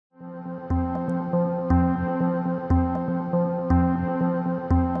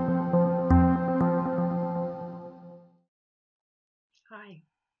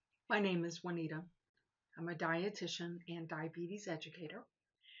My name is Juanita. I'm a dietitian and diabetes educator.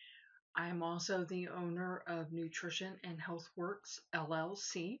 I am also the owner of Nutrition and Healthworks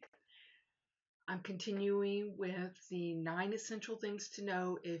LLC. I'm continuing with the 9 essential things to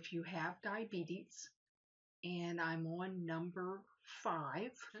know if you have diabetes, and I'm on number 5.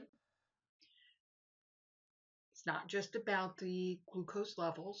 It's not just about the glucose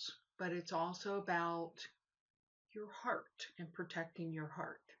levels, but it's also about your heart and protecting your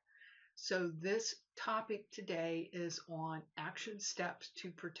heart. So this topic today is on action steps to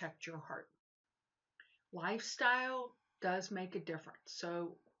protect your heart. Lifestyle does make a difference.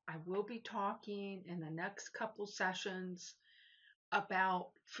 So I will be talking in the next couple sessions about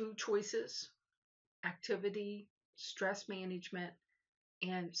food choices, activity, stress management,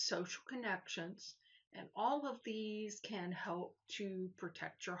 and social connections. And all of these can help to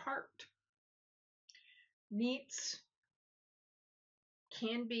protect your heart. Meats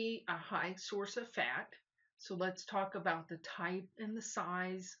can be a high source of fat. So let's talk about the type and the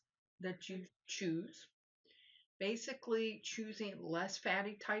size that you choose. Basically, choosing less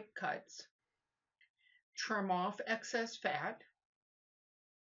fatty type cuts, trim off excess fat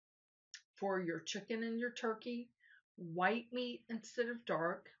for your chicken and your turkey, white meat instead of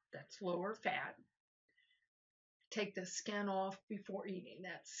dark, that's lower fat. Take the skin off before eating.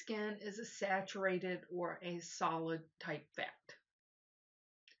 That skin is a saturated or a solid type fat.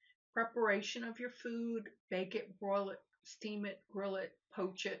 Preparation of your food: bake it, broil it, steam it, grill it,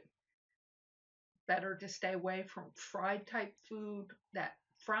 poach it. Better to stay away from fried type food. That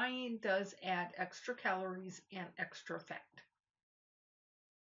frying does add extra calories and extra fat.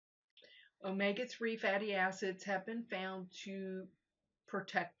 Omega-3 fatty acids have been found to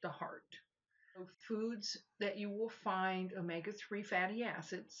protect the heart. So foods that you will find omega-3 fatty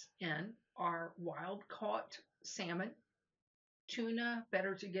acids in are wild caught salmon, tuna,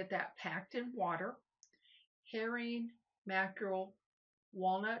 better to get that packed in water, herring, mackerel,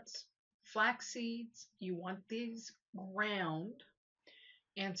 walnuts, flax seeds, you want these ground,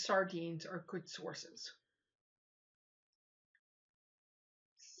 and sardines are good sources.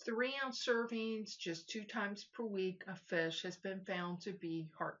 3-ounce servings, just 2 times per week, of fish has been found to be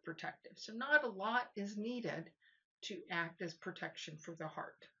heart protective. So not a lot is needed to act as protection for the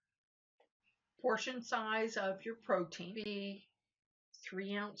heart. Portion size of your protein: be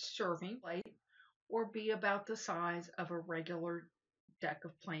 3-ounce serving plate or be about the size of a regular deck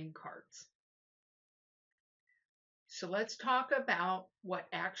of playing cards. So let's talk about what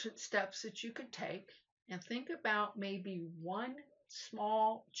action steps that you could take, and think about maybe one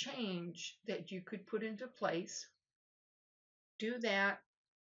small change that you could put into place. Do that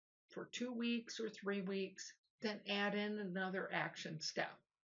for 2 weeks or 3 weeks, then add in another action step.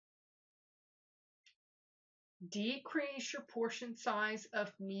 Decrease your portion size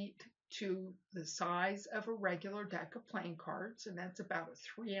of meat to the size of a regular deck of playing cards, and that's about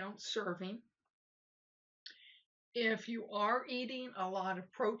a 3-ounce serving. If you are eating a lot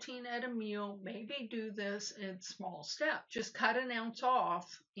of protein at a meal, maybe do this in small steps. Just cut an ounce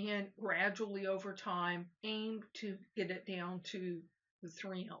off and gradually over time aim to get it down to the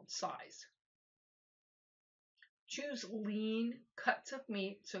 3-ounce size. Choose lean cuts of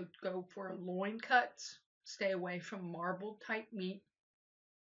meat, so go for loin cuts. Stay away from marbled type meat.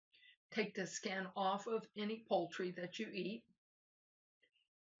 Take the skin off of any poultry that you eat.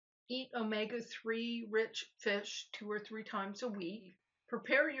 Eat omega-3 rich fish 2 or 3 times a week.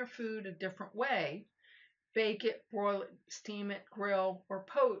 Prepare your food a different way. Bake it, broil it, steam it, grill, or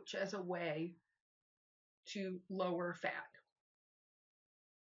poach as a way to lower fat.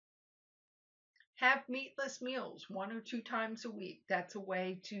 Have meatless meals 1 or 2 times a week. That's a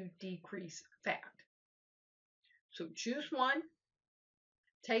way to decrease fat. So choose one,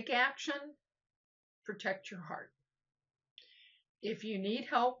 take action, protect your heart. If you need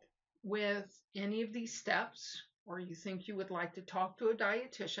help with any of these steps, or you think you would like to talk to a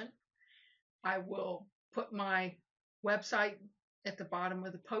dietitian, I will put my website at the bottom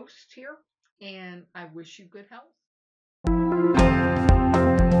of the post here, and I wish you good health.